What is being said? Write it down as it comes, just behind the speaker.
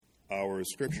Our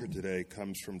scripture today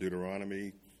comes from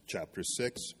Deuteronomy chapter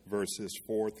 6, verses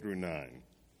 4 through 9.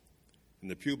 In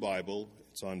the Pew Bible,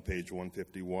 it's on page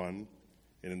 151,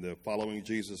 and in the Following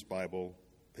Jesus Bible,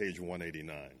 page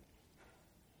 189.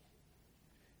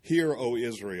 Hear, O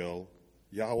Israel,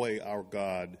 Yahweh our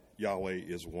God, Yahweh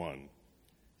is one.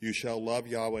 You shall love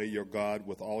Yahweh your God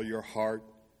with all your heart,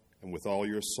 and with all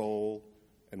your soul,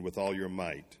 and with all your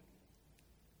might.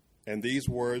 And these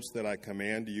words that I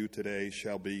command you today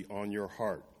shall be on your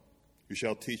heart. You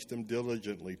shall teach them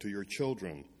diligently to your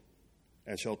children,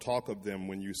 and shall talk of them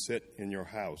when you sit in your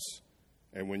house,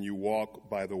 and when you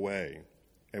walk by the way,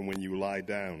 and when you lie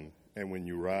down, and when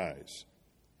you rise.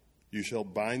 You shall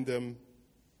bind them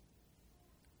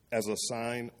as a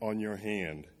sign on your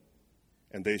hand,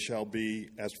 and they shall be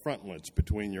as frontlets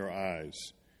between your eyes.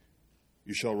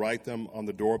 You shall write them on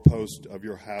the doorpost of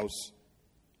your house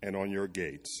and on your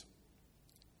gates.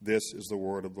 This is the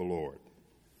word of the Lord.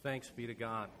 Thanks be to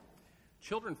God.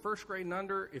 Children, first grade and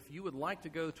under, if you would like to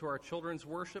go to our children's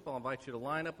worship, I'll invite you to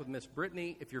line up with Miss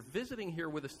Brittany. If you're visiting here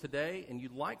with us today and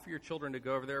you'd like for your children to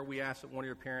go over there, we ask that one of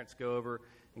your parents go over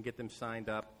and get them signed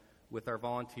up with our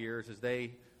volunteers as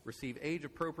they receive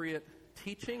age-appropriate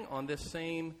teaching on this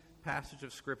same passage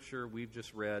of Scripture we've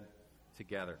just read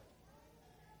together.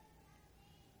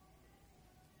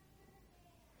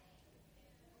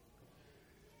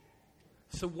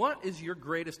 So what is your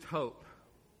greatest hope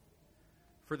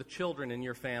for the children in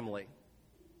your family?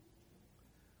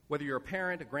 Whether you're a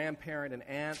parent, a grandparent, an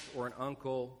aunt, or an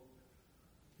uncle,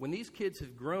 when these kids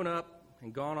have grown up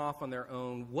and gone off on their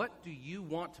own, what do you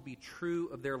want to be true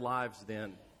of their lives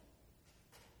then?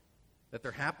 That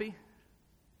they're happy,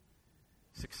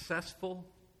 successful,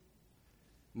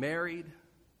 married,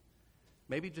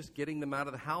 maybe just getting them out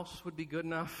of the house would be good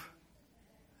enough?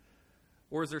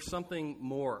 Or is there something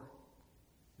more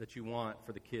that you want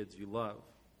for the kids you love?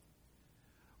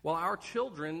 While our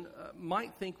children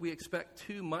might think we expect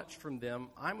too much from them,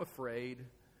 I'm afraid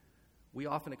we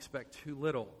often expect too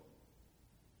little.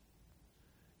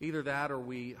 Either that or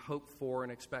we hope for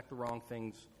and expect the wrong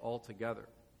things altogether.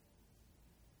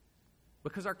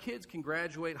 Because our kids can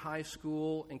graduate high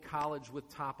school and college with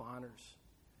top honors.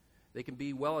 They can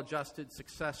be well-adjusted,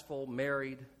 successful,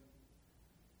 married,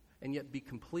 and yet be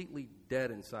completely dead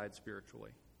inside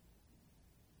spiritually.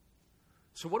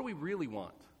 So what do we really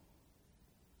want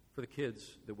for the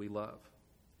kids that we love?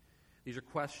 These are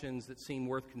questions that seem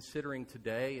worth considering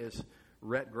today as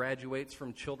Rhett graduates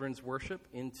from children's worship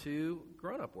into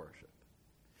grown-up worship.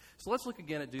 So let's look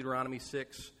again at Deuteronomy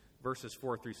 6, verses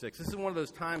 4 through 6. This is one of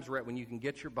those times, Rhett, when you can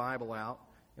get your Bible out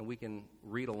and we can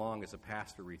read along as a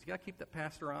pastor reads. You got to keep that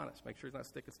pastor honest. Make sure he's not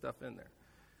sticking stuff in there.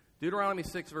 Deuteronomy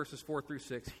 6, verses 4 through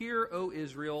 6. Hear, O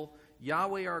Israel,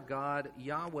 Yahweh our God,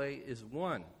 Yahweh is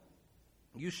one.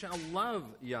 You shall love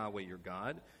Yahweh your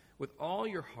God with all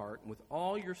your heart and with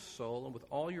all your soul and with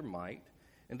all your might.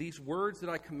 And these words that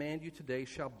I command you today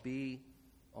shall be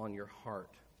on your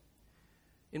heart.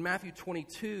 In Matthew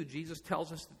 22, Jesus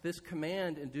tells us that this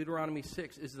command in Deuteronomy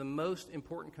 6 is the most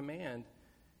important command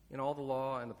in all the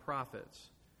law and the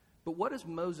prophets. But what does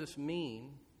Moses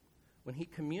mean when he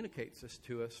communicates this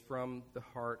to us from the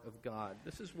heart of God?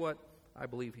 This is what I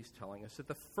believe he's telling us, that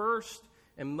the first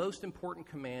and most important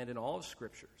command in all of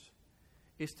Scriptures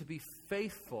is to be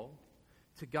faithful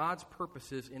to God's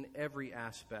purposes in every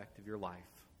aspect of your life.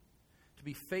 To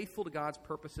be faithful to God's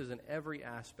purposes in every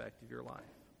aspect of your life.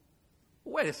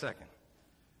 Wait a second.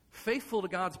 Faithful to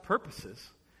God's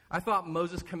purposes? I thought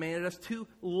Moses commanded us to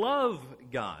love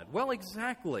God. Well,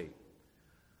 exactly.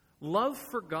 Love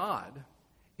for God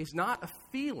is not a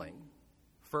feeling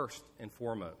first and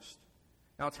foremost.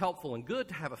 Now, it's helpful and good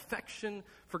to have affection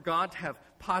for God, to have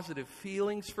positive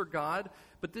feelings for God,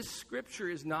 but this Scripture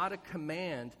is not a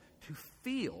command to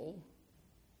feel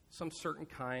some certain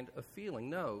kind of feeling.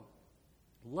 No.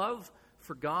 Love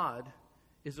for God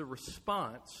is a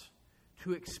response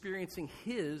to experiencing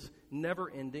His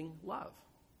never-ending love.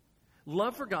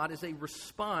 Love for God is a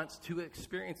response to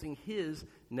experiencing His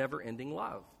never-ending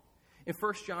love. In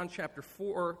 1 John chapter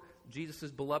 4, Jesus'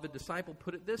 beloved disciple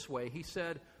put it this way. He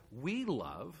said, we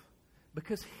love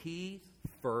because He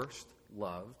first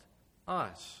loved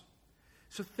us.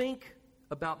 So think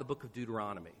about the book of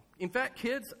Deuteronomy. In fact,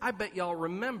 kids, I bet y'all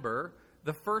remember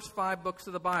the first 5 books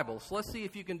of the Bible. So let's see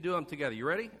if you can do them together. You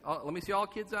ready? Let me see all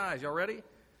kids' eyes. Y'all ready?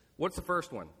 What's the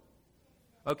first one?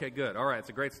 Okay, good. All right, it's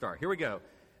a great start. Here we go.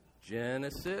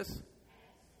 Genesis.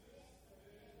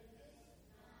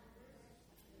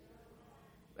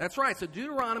 That's right. So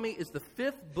Deuteronomy is the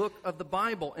 5th book of the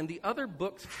Bible, and the other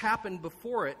books happened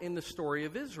before it in the story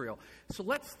of Israel. So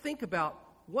let's think about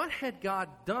what had God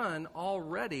done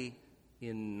already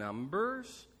in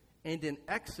Numbers and in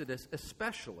Exodus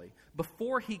especially,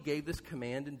 before he gave this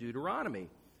command in Deuteronomy.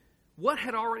 What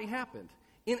had already happened?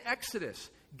 In Exodus,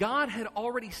 God had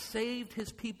already saved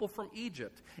his people from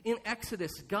Egypt. In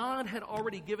Exodus, God had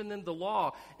already given them the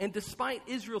law. And despite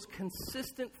Israel's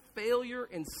consistent failure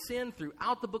and sin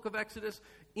throughout the book of Exodus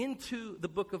into the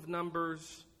book of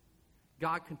Numbers,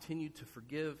 God continued to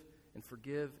forgive and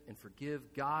forgive and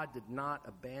forgive. God did not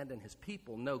abandon his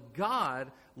people. No,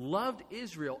 God loved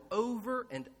Israel over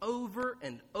and over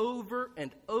and over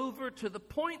and over to the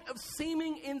point of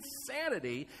seeming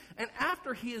insanity. And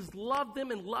after he has loved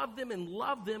them and loved them and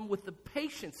loved them with the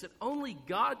patience that only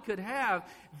God could have,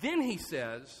 then he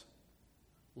says,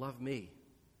 love me.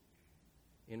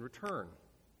 In return,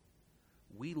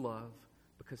 we love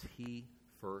because he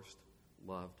first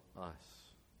loved us.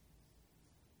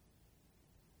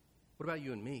 What about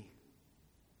you and me?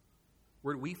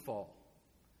 Where do we fall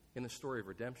in the story of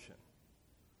redemption?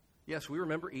 Yes, we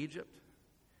remember Egypt.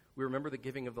 We remember the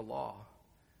giving of the law.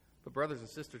 But brothers and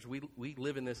sisters, we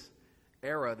live in this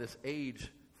era, this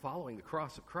age following the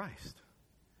cross of Christ.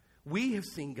 We have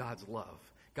seen God's love,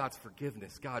 God's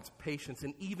forgiveness, God's patience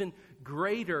in even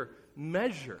greater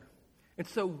measure. And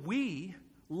so we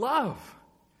love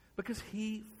because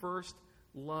he first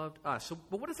loved us. So,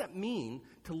 but what does that mean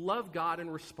to love God in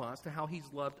response to how he's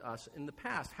loved us in the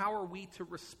past? How are we to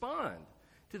respond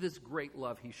to this great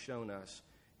love he's shown us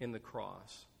in the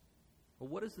cross? Well,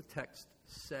 what does the text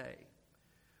say?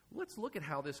 Let's look at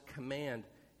how this command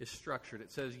is structured.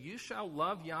 It says, you shall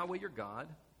love Yahweh your God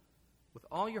with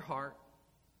all your heart,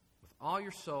 with all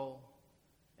your soul,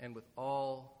 and with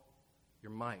all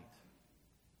your might.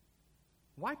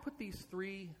 Why put these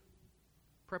three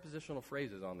prepositional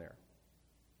phrases on there?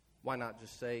 Why not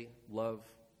just say, love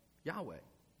Yahweh?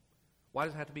 Why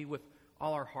does it have to be with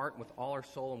all our heart, and with all our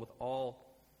soul, and with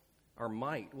all our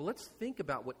might? Well, let's think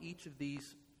about what each of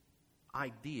these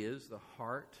ideas, the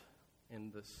heart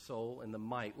and the soul and the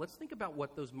might, let's think about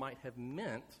what those might have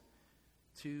meant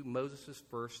to Moses'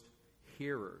 first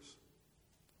hearers.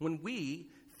 When we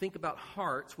think about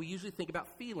hearts, we usually think about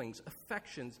feelings,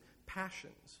 affections,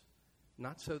 passions.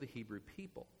 Not so the Hebrew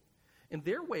people. In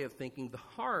their way of thinking, the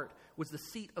heart was the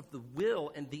seat of the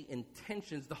will and the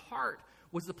intentions. The heart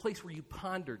was the place where you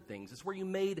pondered things. It's where you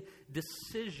made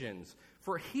decisions.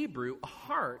 For a Hebrew, a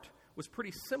heart was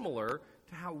pretty similar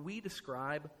to how we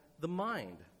describe the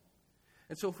mind.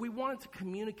 And so if we wanted to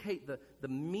communicate the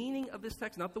meaning of this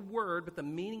text, not the word, but the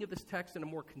meaning of this text in a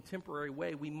more contemporary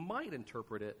way, we might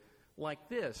interpret it like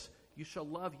this. You shall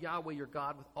love Yahweh your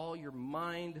God with all your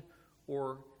mind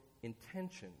or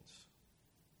intentions.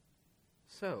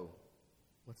 So,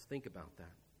 let's think about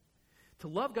that. To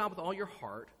love God with all your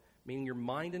heart, meaning your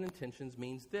mind and intentions,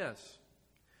 means this: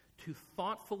 to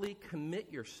thoughtfully commit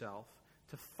yourself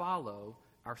to follow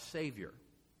our Savior,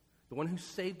 the one who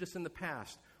saved us in the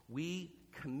past. We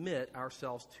commit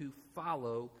ourselves to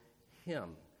follow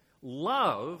him.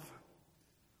 Love,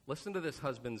 listen to this,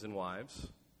 husbands and wives,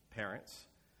 parents.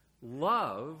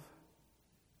 Love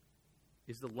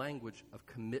is the language of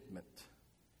commitment.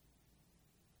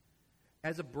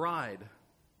 As a bride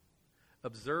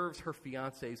observes her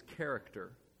fiancé's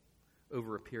character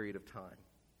over a period of time,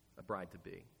 a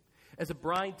bride-to-be. As a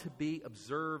bride-to-be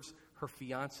observes her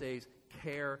fiancé's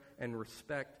care and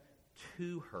respect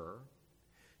to her,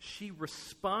 she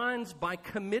responds by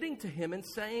committing to him and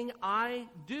saying, I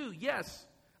do, yes,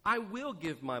 I will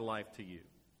give my life to you.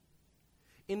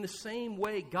 In the same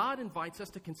way, God invites us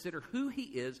to consider who he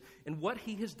is and what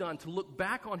he has done, to look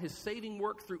back on his saving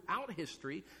work throughout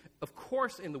history, of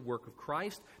course in the work of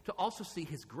Christ, to also see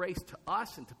his grace to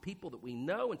us and to people that we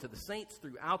know and to the saints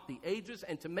throughout the ages,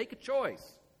 and to make a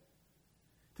choice.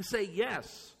 To say,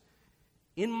 yes,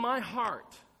 in my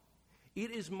heart,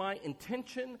 it is my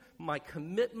intention, my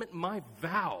commitment, my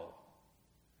vow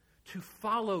to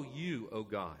follow you, O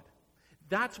God.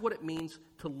 That's what it means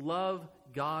to love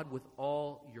God with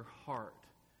all your heart,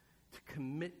 to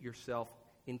commit yourself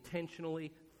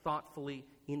intentionally, thoughtfully,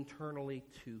 internally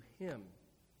to him.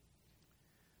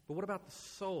 But what about the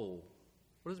soul?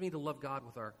 What does it mean to love God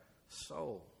with our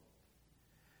soul?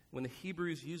 When the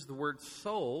Hebrews used the word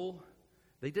soul,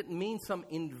 they didn't mean some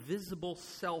invisible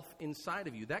self inside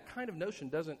of you. That kind of notion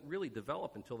doesn't really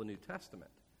develop until the New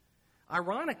Testament.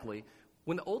 Ironically,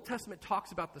 when the Old Testament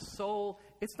talks about the soul,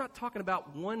 it's not talking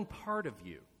about one part of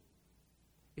you.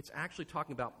 It's actually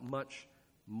talking about much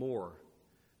more,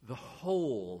 the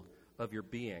whole of your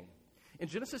being. In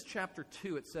Genesis chapter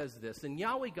 2, it says this: And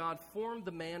Yahweh God formed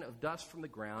the man of dust from the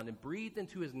ground and breathed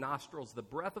into his nostrils the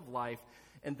breath of life,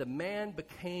 and the man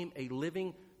became a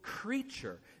living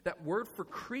creature. That word for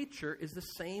creature is the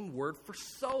same word for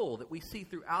soul that we see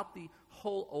throughout the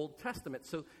whole Old Testament.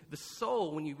 So the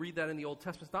soul, when you read that in the Old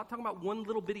Testament, it's not talking about one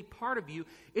little bitty part of you.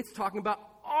 It's talking about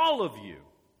all of you.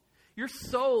 Your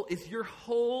soul is your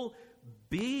whole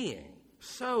being.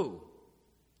 So,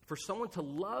 for someone to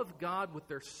love God with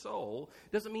their soul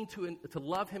doesn't mean to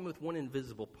love Him with one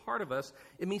invisible part of us.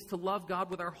 It means to love God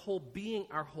with our whole being,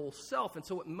 our whole self. And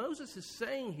so what Moses is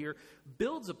saying here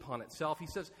builds upon itself. He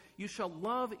says, you shall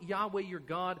love Yahweh your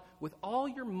God with all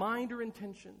your mind or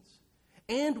intentions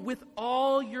and with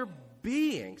all your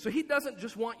being. So He doesn't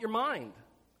just want your mind.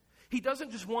 He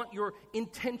doesn't just want your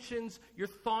intentions, your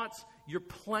thoughts, your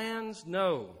plans.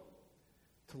 No.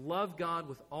 To love God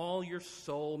with all your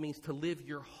soul means to live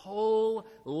your whole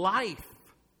life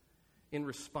in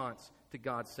response to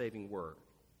God's saving word.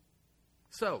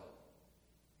 So,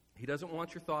 He doesn't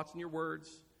want your thoughts and your words,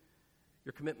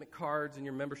 your commitment cards and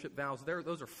your membership vows.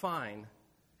 Those are fine.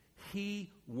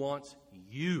 He wants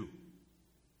you.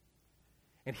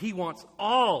 And He wants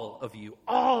all of you,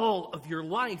 all of your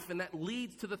life. And that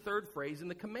leads to the third phrase in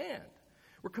the command.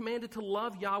 We're commanded to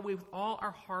love Yahweh with all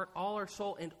our heart, all our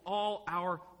soul, and all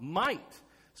our might.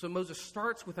 So Moses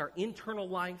starts with our internal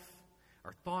life,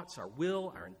 our thoughts, our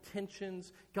will, our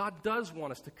intentions. God does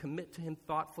want us to commit to Him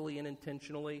thoughtfully and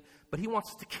intentionally, but He wants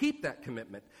us to keep that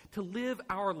commitment, to live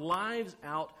our lives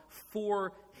out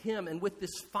for Him. And with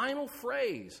this final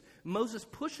phrase, Moses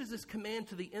pushes this command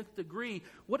to the nth degree.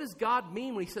 What does God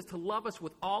mean when He says to love us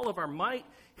with all of our might?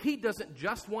 He doesn't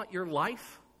just want your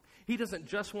life. He doesn't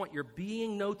just want your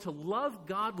being. No, to love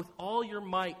God with all your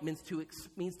might means to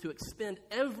expend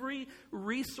every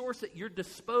resource at your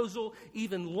disposal,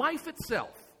 even life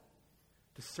itself,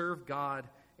 to serve God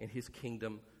and His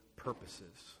kingdom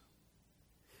purposes.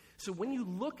 So when you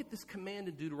look at this command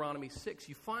in Deuteronomy 6,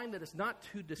 you find that it's not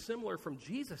too dissimilar from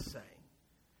Jesus saying,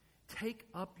 take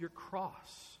up your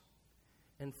cross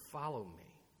and follow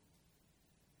me.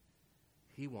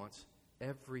 He wants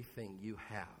everything you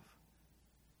have.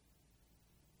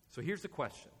 So here's the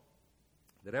question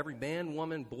that every man,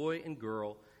 woman, boy, and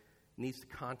girl needs to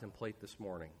contemplate this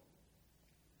morning.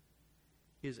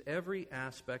 Is every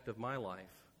aspect of my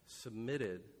life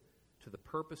submitted to the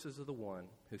purposes of the one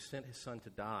who sent His Son to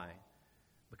die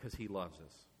because He loves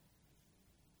us?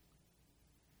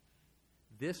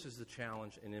 This is the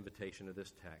challenge and invitation of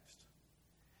this text.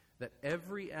 That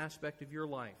every aspect of your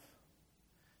life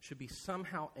should be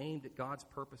somehow aimed at God's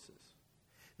purposes.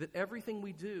 That everything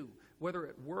we do, whether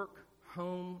at work,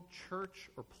 home, church,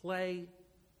 or play,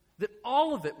 that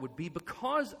all of it would be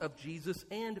because of Jesus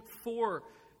and for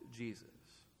Jesus.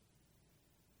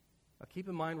 Now keep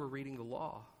in mind we're reading the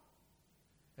law,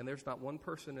 and there's not one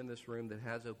person in this room that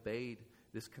has obeyed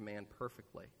this command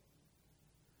perfectly.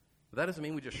 But that doesn't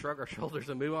mean we just shrug our shoulders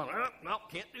and move on. No,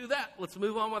 can't do that. Let's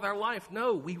move on with our life.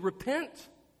 No, we repent.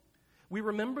 We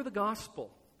remember the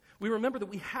gospel. We remember that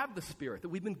we have the Spirit, that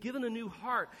we've been given a new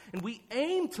heart, and we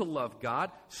aim to love God,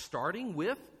 starting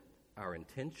with our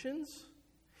intentions,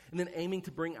 and then aiming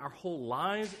to bring our whole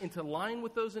lives into line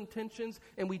with those intentions,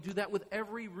 and we do that with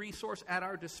every resource at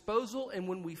our disposal, and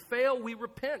when we fail, we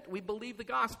repent, we believe the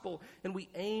gospel, and we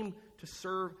aim to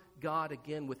serve God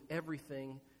again with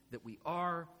everything that we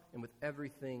are and with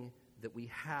everything that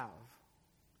we have.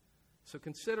 So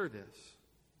consider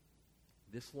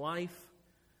this life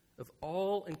of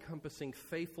all-encompassing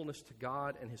faithfulness to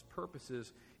God and His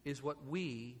purposes is what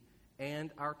we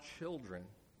and our children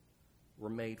were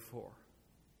made for.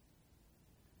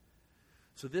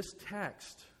 So this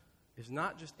text is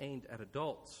not just aimed at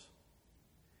adults.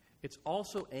 It's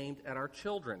also aimed at our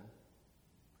children,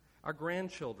 our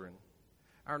grandchildren,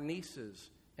 our nieces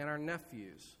and our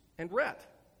nephews, and Rhett,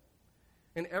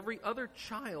 and every other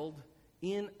child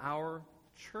in our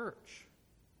church.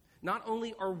 Not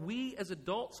only are we as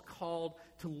adults called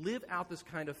to live out this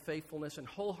kind of faithfulness and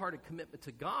wholehearted commitment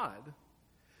to God,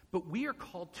 but we are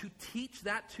called to teach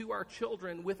that to our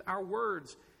children with our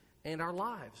words and our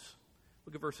lives.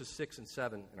 Look at verses 6 and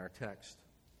 7 in our text.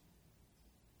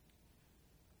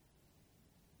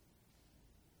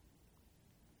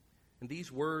 And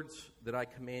these words that I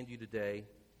command you today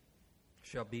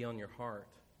shall be on your heart.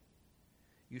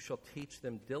 You shall teach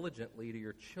them diligently to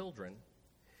your children,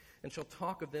 and shall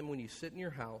talk of them when you sit in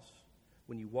your house,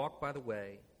 when you walk by the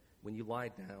way, when you lie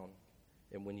down,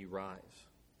 and when you rise.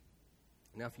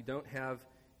 Now, if you don't have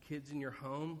kids in your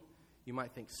home, you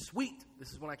might think, sweet,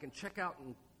 this is when I can check out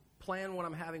and plan what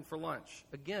I'm having for lunch.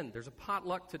 Again, there's a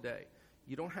potluck today.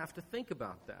 You don't have to think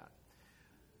about that.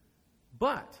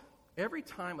 But every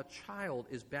time a child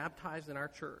is baptized in our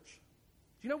church,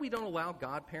 do you know we don't allow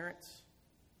godparents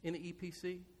in the EPC?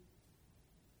 Did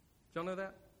y'all know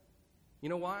that? You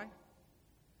know why?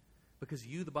 Because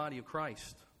you, the body of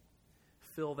Christ,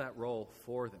 fill that role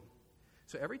for them.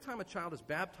 So every time a child is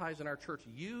baptized in our church,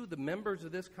 you, the members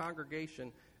of this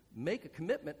congregation, make a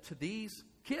commitment to these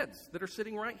kids that are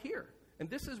sitting right here. And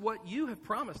this is what you have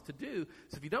promised to do.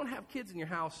 So if you don't have kids in your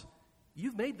house,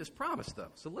 you've made this promise,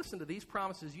 though. So listen to these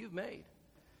promises you've made.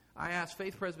 I ask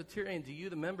Faith Presbyterian, do you,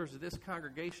 the members of this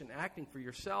congregation, acting for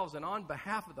yourselves and on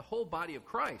behalf of the whole body of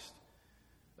Christ,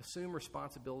 assume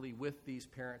responsibility with these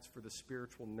parents for the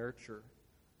spiritual nurture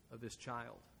of this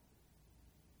child?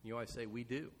 You know, I say we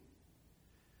do.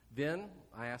 Then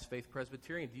I ask Faith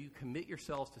Presbyterian, do you commit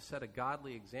yourselves to set a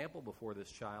godly example before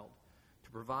this child,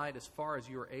 to provide as far as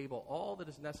you are able all that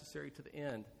is necessary to the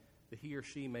end that he or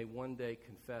she may one day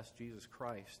confess Jesus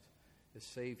Christ as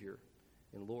Savior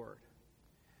and Lord?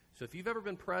 So if you've ever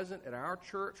been present at our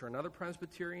church or another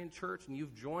Presbyterian church and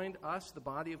you've joined us, the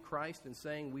body of Christ, in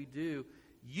saying we do,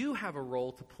 you have a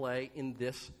role to play in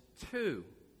this too.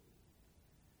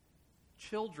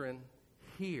 Children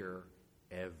hear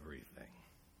everything.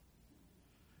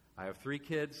 I have 3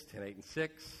 kids, 10, 8, and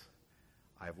 6.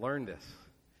 I've learned this.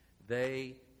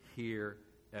 They hear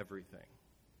everything.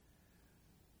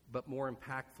 But more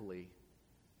impactfully,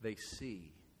 they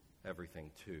see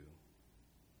everything too.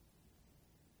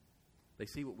 They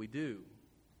see what we do.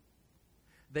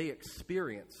 They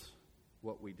experience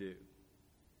what we do.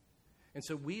 And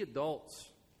so we adults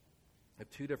have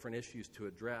 2 different issues to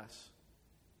address.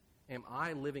 Am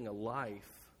I living a life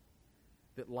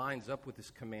that lines up with this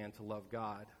command to love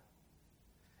God?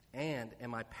 And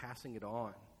am I passing it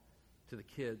on to the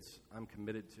kids I'm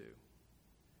committed to?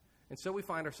 And so we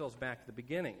find ourselves back at the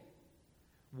beginning.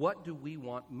 What do we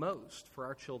want most for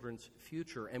our children's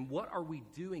future? And what are we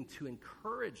doing to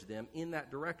encourage them in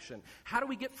that direction? How do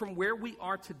we get from where we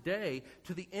are today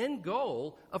to the end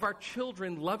goal of our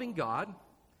children loving God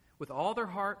with all their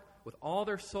heart, with all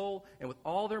their soul, and with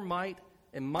all their might?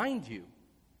 And mind you,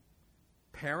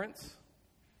 parents,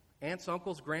 aunts,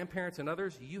 uncles, grandparents, and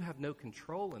others, you have no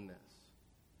control in this.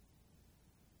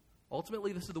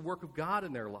 Ultimately, this is the work of God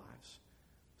in their lives.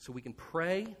 So we can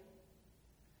pray,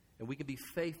 and we can be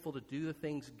faithful to do the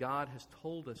things God has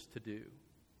told us to do.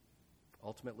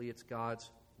 Ultimately, it's God's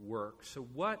work. So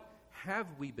what have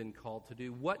we been called to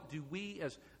do? What do we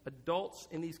as adults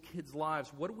in these kids'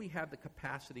 lives, what do we have the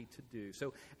capacity to do?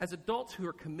 So as adults who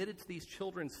are committed to these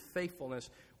children's faithfulness,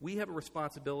 we have a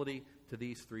responsibility to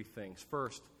these 3 things.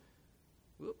 First,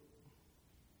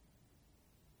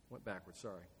 went backwards,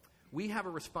 sorry. We have a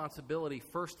responsibility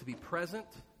first to be present.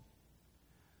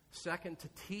 Second, to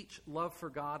teach love for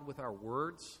God with our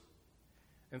words.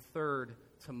 And third,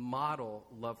 to model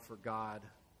love for God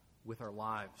with our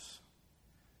lives.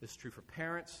 This is true for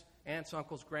parents, aunts,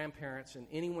 uncles, grandparents, and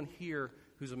anyone here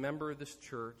who's a member of this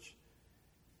church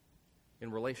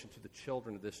in relation to the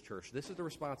children of this church. This is the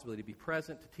responsibility to be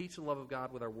present, to teach the love of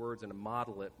God with our words, and to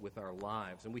model it with our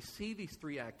lives. And we see these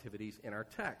 3 activities in our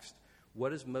text. What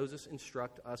does Moses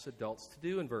instruct us adults to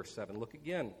do in verse 7? Look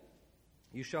again.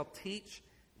 You shall teach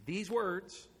these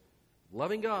words,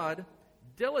 loving God,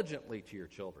 diligently to your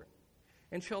children,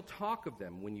 and shall talk of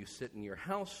them when you sit in your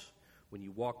house, when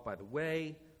you walk by the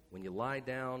way, when you lie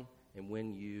down, and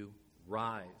when you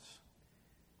rise.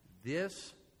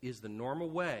 This is the normal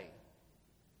way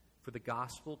for the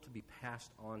gospel to be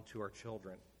passed on to our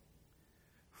children.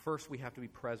 First, we have to be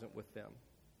present with them.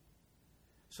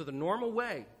 So the normal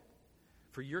way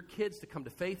for your kids to come to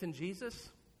faith in Jesus,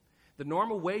 the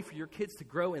normal way for your kids to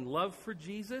grow in love for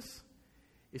Jesus,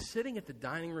 is sitting at the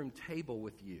dining room table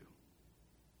with you,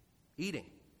 eating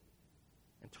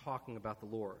and talking about the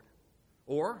Lord.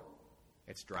 Or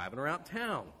it's driving around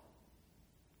town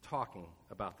talking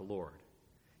about the Lord.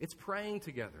 It's praying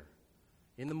together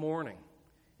in the morning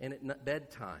and at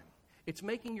bedtime. It's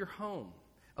making your home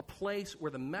a place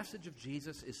where the message of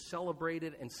Jesus is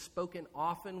celebrated and spoken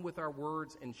often with our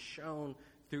words and shown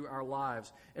through our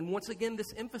lives. And once again,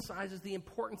 this emphasizes the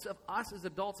importance of us as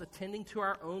adults attending to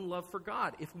our own love for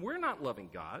God. If we're not loving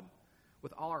God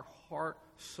with all our heart,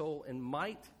 soul, and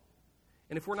might,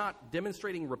 and if we're not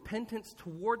demonstrating repentance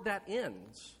toward that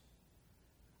ends,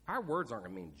 our words aren't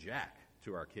going to mean jack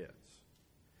to our kids.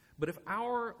 But if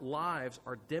our lives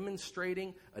are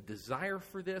demonstrating a desire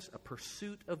for this, a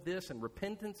pursuit of this, and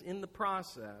repentance in the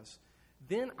process,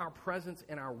 then our presence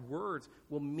and our words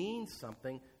will mean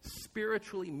something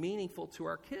spiritually meaningful to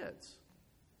our kids.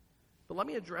 But let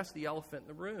me address the elephant in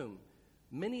the room.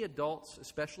 Many adults,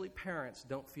 especially parents,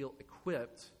 don't feel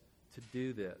equipped to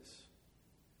do this.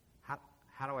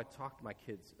 How do I talk to my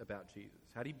kids about Jesus?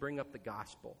 How do you bring up the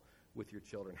gospel with your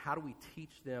children? How do we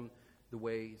teach them the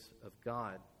ways of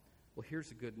God? Well, here's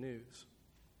the good news.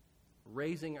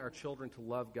 Raising our children to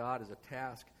love God is a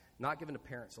task not given to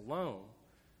parents alone,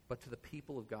 but to the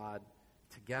people of God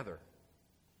together.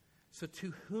 So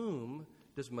to whom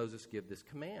does Moses give this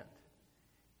command?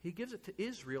 He gives it to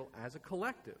Israel as a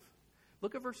collective.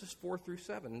 Look at verses 4 through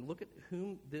 7 and look at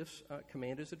whom this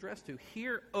command is addressed to.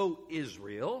 Hear, O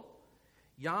Israel,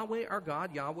 Yahweh our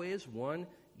God, Yahweh is one.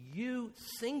 You,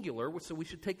 singular, so we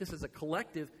should take this as a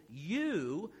collective,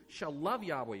 you shall love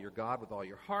Yahweh your God with all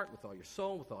your heart, with all your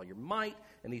soul, with all your might.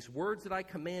 And these words that I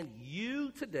command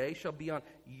you today shall be on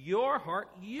your heart.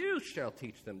 You shall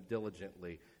teach them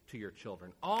diligently to your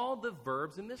children. All the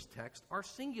verbs in this text are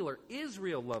singular.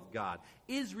 Israel, love God.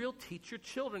 Israel, teach your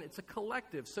children. It's a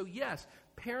collective. So yes,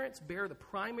 parents bear the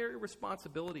primary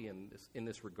responsibility in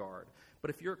this regard. But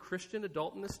if you're a Christian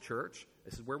adult in this church,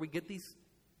 this is where we get these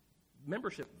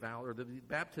membership vow or the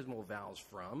baptismal vows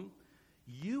from,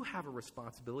 you have a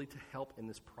responsibility to help in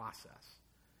this process.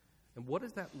 And what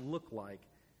does that look like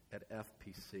at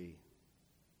FPC?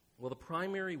 Well, the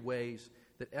primary ways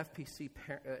that FPC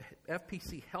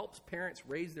helps parents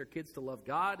raise their kids to love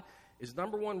God is,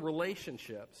 number one,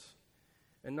 relationships,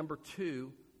 and number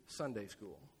two, Sunday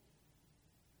school.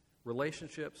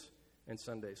 Relationships and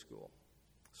Sunday school.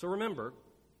 So remember,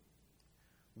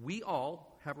 we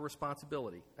all have a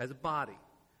responsibility as a body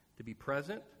to be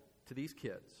present to these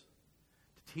kids,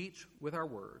 to teach with our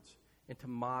words, and to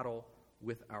model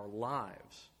with our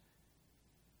lives.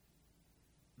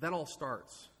 That all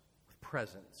starts with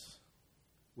presence,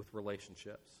 with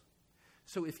relationships.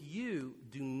 So if you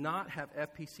do not have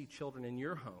FPC children in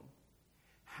your home,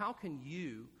 how can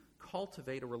you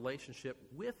cultivate a relationship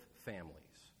with families,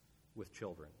 with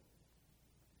children?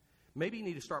 Maybe you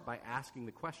need to start by asking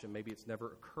the question. Maybe it's never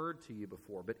occurred to you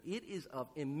before, but it is of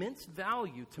immense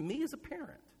value to me as a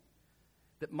parent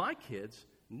that my kids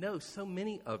know so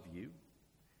many of you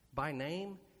by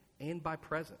name and by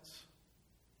presence.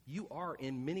 You are,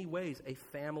 in many ways, a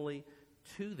family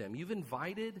to them. You've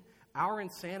invited our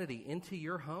insanity into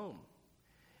your home.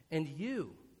 And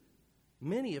you,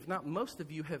 many, if not most of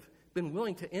you, have been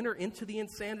willing to enter into the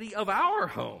insanity of our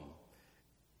home.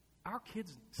 Our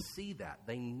kids see that,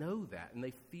 they know that, and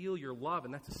they feel your love,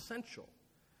 and that's essential.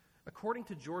 According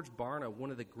to George Barna, one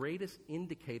of the greatest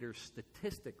indicators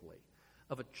statistically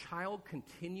of a child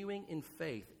continuing in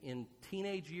faith in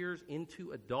teenage years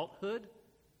into adulthood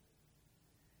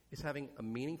is having a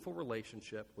meaningful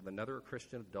relationship with another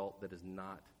Christian adult that is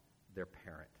not their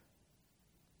parent.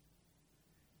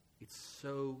 It's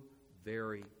so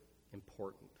very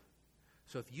important.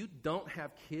 So if you don't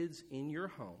have kids in your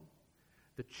home,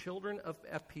 the children of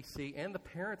FPC and the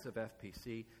parents of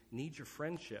FPC need your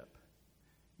friendship,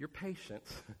 your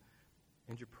patience,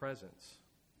 and your presence.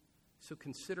 So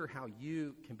consider how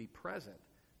you can be present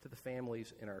to the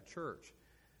families in our church.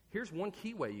 Here's one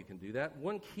key way you can do that.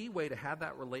 One key way to have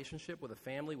that relationship with a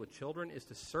family with children is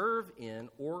to serve in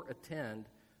or attend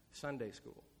Sunday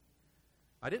school.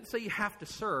 I didn't say you have to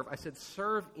serve. I said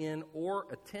serve in or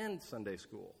attend Sunday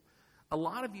school. A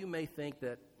lot of you may think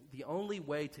that the only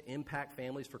way to impact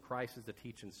families for Christ is to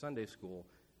teach in Sunday school.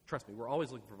 Trust me, we're always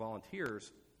looking for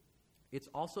volunteers. It's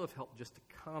also of help just to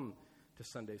come to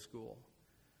Sunday school,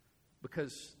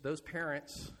 because those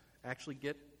parents actually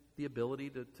get the ability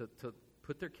to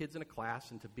put their kids in a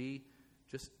class and to be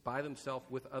just by themselves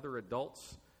with other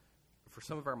adults. For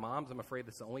some of our moms, I'm afraid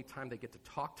that's the only time they get to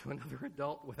talk to another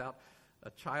adult without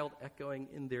a child echoing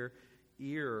in their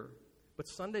ear. But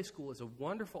Sunday school is a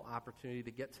wonderful opportunity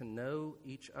to get to know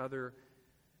each other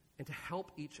and to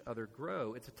help each other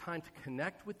grow. It's a time to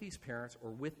connect with these parents or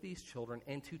with these children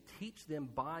and to teach them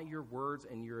by your words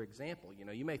and your example. You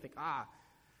know, you may think,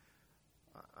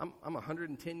 I'm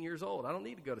 110 years old. I don't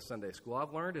need to go to Sunday school.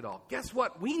 I've learned it all. Guess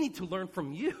what? We need to learn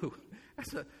from you.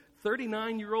 As a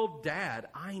 39-year-old dad,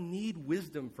 I need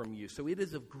wisdom from you. So it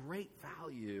is of great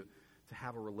value to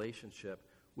have a relationship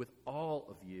with all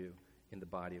of you in the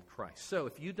body of Christ. So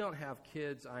if you don't have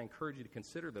kids, I encourage you to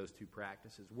consider those two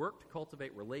practices. Work to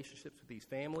cultivate relationships with these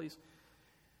families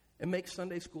and make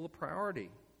Sunday school a priority.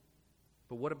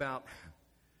 But what about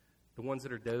the ones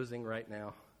that are dozing right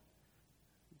now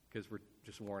because we're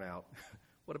just worn out?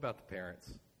 What about the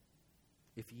parents?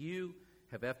 If you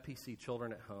have FPC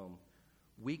children at home,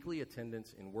 weekly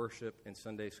attendance in worship and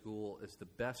Sunday school is the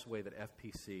best way that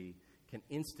FPC can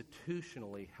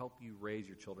institutionally help you raise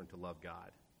your children to love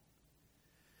God.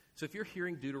 So if you're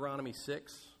hearing Deuteronomy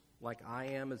 6 like I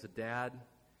am as a dad,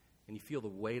 and you feel the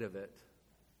weight of it,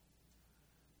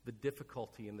 the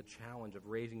difficulty and the challenge of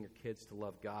raising your kids to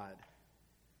love God,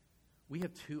 we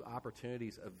have two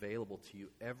opportunities available to you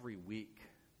every week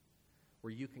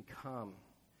where you can come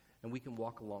and we can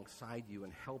walk alongside you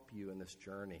and help you in this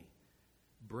journey.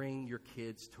 bring your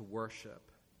kids to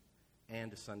worship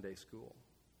and to Sunday school.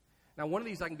 Now, one of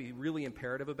these I can be really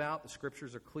imperative about. The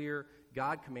scriptures are clear.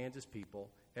 God commands his people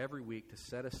every week to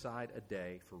set aside a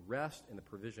day for rest and the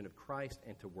provision of Christ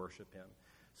and to worship him.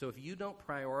 So if you don't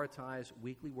prioritize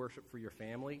weekly worship for your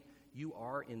family, you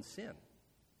are in sin.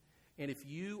 And if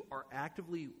you are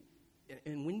actively,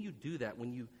 and when you do that,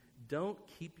 when you don't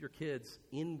keep your kids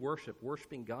in worship,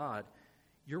 worshiping God,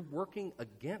 you're working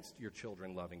against your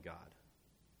children loving God.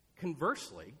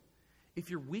 Conversely, if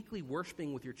you're weekly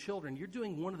worshiping with your children, you're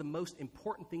doing one of the most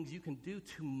important things you can do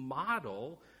to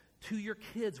model to your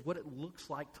kids what it looks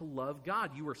like to love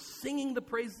God. You are singing the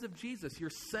praises of Jesus. You're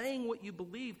saying what you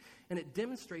believe, and it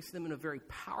demonstrates to them in a very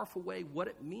powerful way what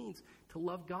it means to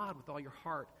love God with all your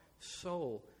heart,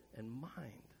 soul, and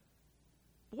mind.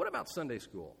 But what about Sunday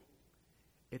school?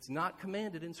 It's not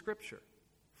commanded in Scripture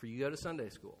for you to go to Sunday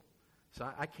school. So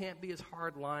I can't be as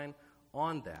hard line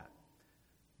on that.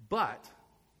 But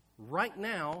right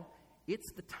now,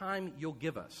 it's the time you'll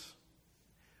give us.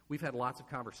 We've had lots of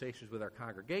conversations with our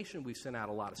congregation. We've sent out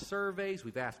a lot of surveys.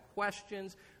 We've asked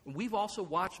questions. And we've also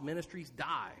watched ministries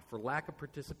die for lack of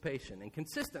participation. And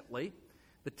consistently,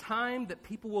 the time that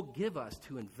people will give us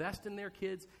to invest in their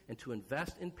kids and to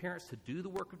invest in parents to do the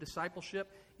work of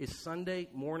discipleship is Sunday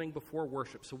morning before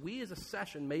worship. So we as a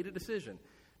session made a decision.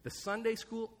 The Sunday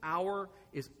school hour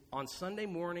is on Sunday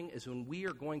morning is when we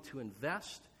are going to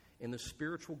invest in the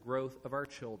spiritual growth of our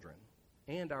children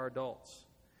and our adults.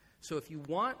 So if you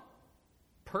want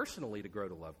personally to grow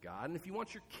to love God, and if you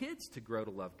want your kids to grow to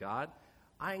love God,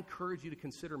 I encourage you to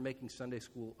consider making Sunday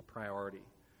school a priority.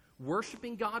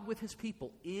 Worshiping God with his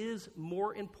people is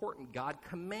more important. God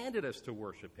commanded us to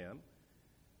worship him.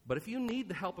 But if you need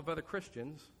the help of other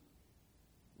Christians,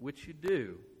 which you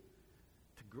do,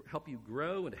 to help you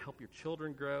grow and to help your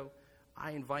children grow,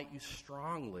 I invite you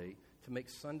strongly to make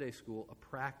Sunday school a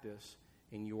practice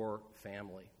in your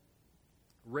family.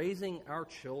 Raising our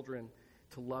children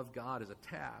to love God is a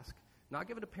task, not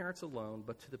given to parents alone,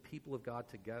 but to the people of God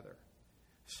together.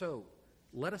 So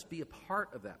let us be a part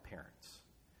of that, parents.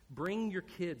 Bring your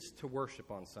kids to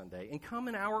worship on Sunday and come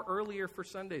an hour earlier for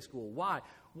Sunday school. Why?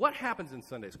 What happens in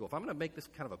Sunday school? If I'm going to make this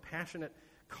kind of a passionate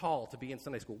call to be in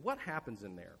Sunday school, what happens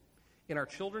in there? In our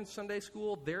children's Sunday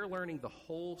school, they're learning the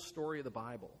whole story of the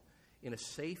Bible in a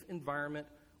safe environment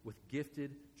with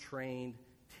gifted, trained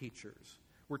teachers.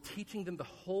 We're teaching them the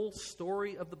whole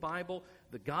story of the Bible,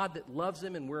 the God that loves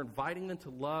them, and we're inviting them to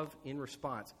love in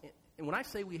response. And when I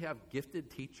say we have gifted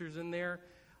teachers in there,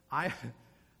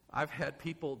 I've had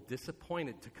people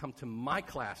disappointed to come to my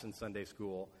class in Sunday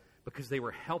school because they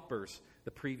were helpers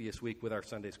the previous week with our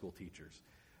Sunday school teachers.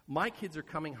 My kids are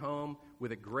coming home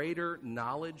with a greater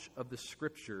knowledge of the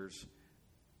Scriptures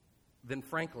than,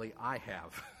 frankly, I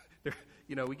have.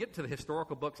 We get to the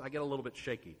historical books, I get a little bit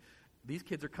shaky. These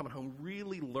kids are coming home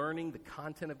really learning the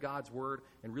content of God's Word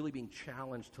and really being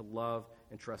challenged to love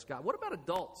and trust God. What about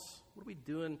adults? What are we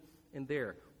doing in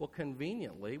there? Well,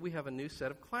 conveniently, we have a new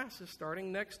set of classes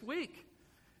starting next week.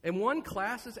 And one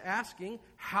class is asking,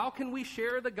 how can we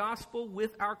share the gospel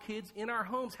with our kids in our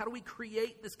homes? How do we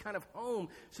create this kind of home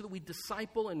so that we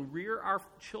disciple and rear our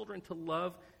children to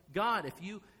love God? If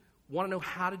you want to know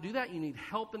how to do that, you need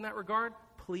help in that regard,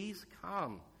 please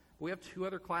come. We have two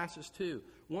other classes, too.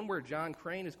 One where John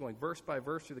Crane is going verse by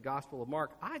verse through the Gospel of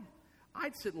Mark.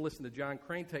 I'd sit and listen to John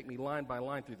Crane take me line by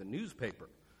line through the newspaper,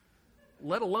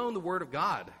 let alone the Word of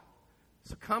God.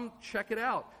 So come check it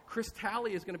out. Chris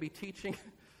Talley is going to be teaching.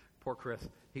 Poor Chris.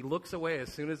 He looks away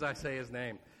as soon as I say his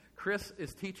name. Chris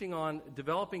is teaching on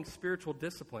developing spiritual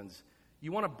disciplines.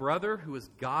 You want a brother who is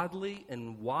godly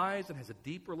and wise and has a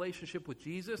deep relationship with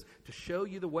Jesus to show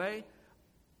you the way?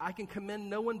 I can commend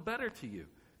no one better to you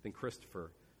than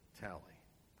Christopher Talley.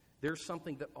 There's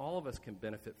something that all of us can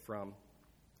benefit from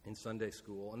in Sunday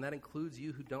school, and that includes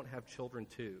you who don't have children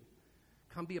too.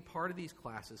 Come be a part of these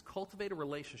classes. Cultivate a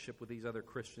relationship with these other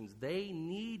Christians. They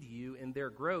need you in their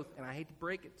growth, and I hate to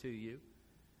break it to you.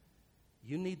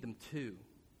 You need them too.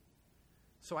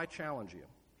 So I challenge you.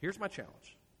 Here's my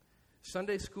challenge.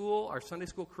 Sunday school, our Sunday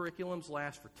school curriculums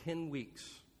last for 10 weeks.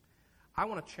 I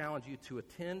want to challenge you to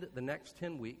attend the next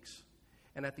 10 weeks,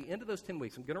 and at the end of those 10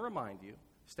 weeks, I'm going to remind you,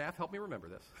 staff, help me remember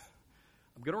this.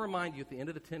 I'm going to remind you at the end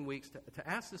of the 10 weeks to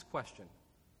ask this question: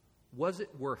 was it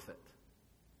worth it?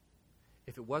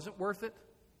 If it wasn't worth it,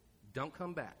 don't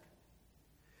come back.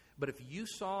 But if you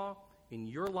saw in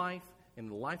your life, in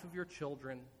the life of your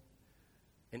children,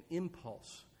 an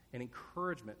impulse, an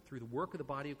encouragement through the work of the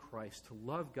body of Christ to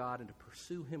love God and to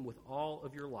pursue Him with all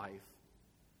of your life,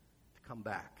 to come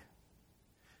back.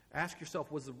 Ask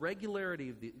yourself, was the regularity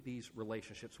of these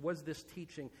relationships, was this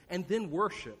teaching, and then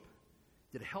worship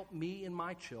Did it help me and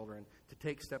my children to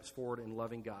take steps forward in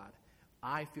loving God?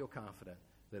 I feel confident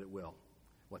that it will.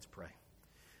 Let's pray.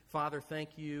 Father,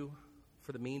 thank you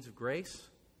for the means of grace.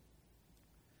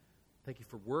 Thank you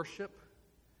for worship,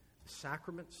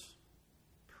 sacraments,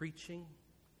 preaching,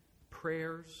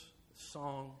 prayers,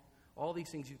 song, all these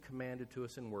things you've commanded to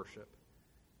us in worship.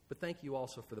 But thank you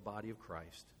also for the body of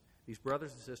Christ, these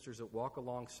brothers and sisters that walk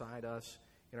alongside us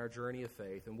in our journey of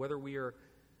faith. And whether we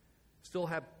still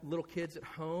have little kids at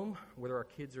home, whether our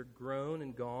kids are grown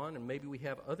and gone, and maybe we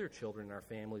have other children in our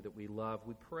family that we love,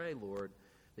 we pray, Lord,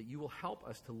 that you will help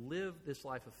us to live this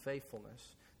life of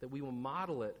faithfulness, that we will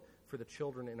model it for the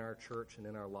children in our church and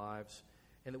in our lives,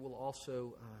 and that we'll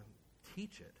also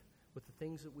teach it with the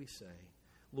things that we say.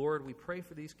 Lord, we pray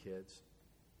for these kids.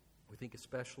 We think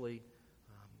especially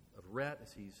of Rhett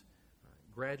as he's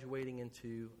graduating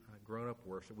into grown-up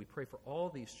worship. We pray for all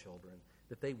these children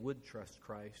that they would trust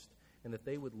Christ and that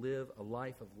they would live a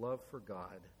life of love for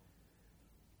God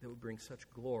that would bring such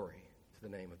glory to the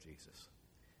name of Jesus.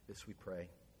 This we pray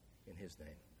in his name.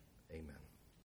 Amen.